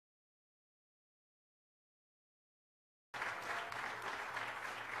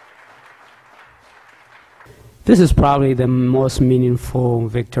This is probably the most meaningful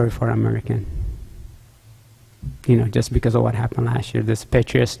victory for American. You know, just because of what happened last year, this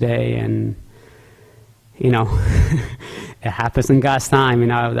Patriots Day, and you know, it happens in God's time. You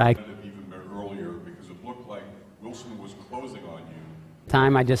know, like even earlier because it looked like Wilson was closing on you.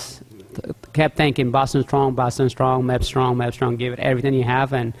 Time I just kept thinking, Boston strong, Meb strong, Meb strong. Give it everything you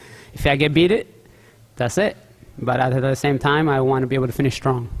have, and if I get beat it, that's it. But at the same time, I want to be able to finish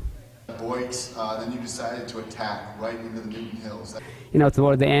strong. Boyks, then you decided to attack right into the Newton Hills. You know,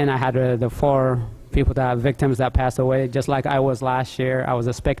 toward the end, I had the 4 people that victims that passed away, just like I was last year. I was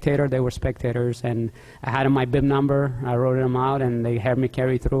a spectator; they were spectators, and I had my bib number. I wrote them out, and they had me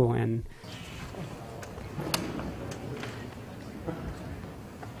carry through. And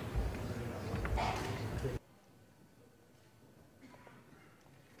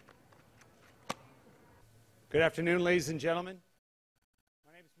good afternoon, ladies and gentlemen.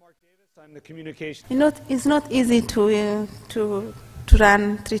 My name is Mark Davis. I'm the communications. You know, it's not easy to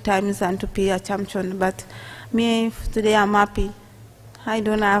run 3 times and to be a champion, but me, today I'm happy. I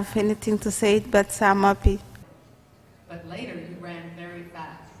don't have anything to say, but I'm happy. But later you ran very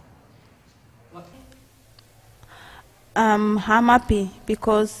fast. What? I'm happy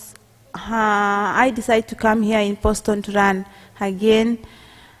because I decided to come here in Boston to run again,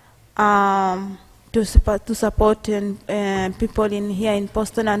 to support people here in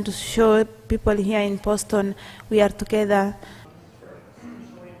Boston, and to show people here in Boston we are together.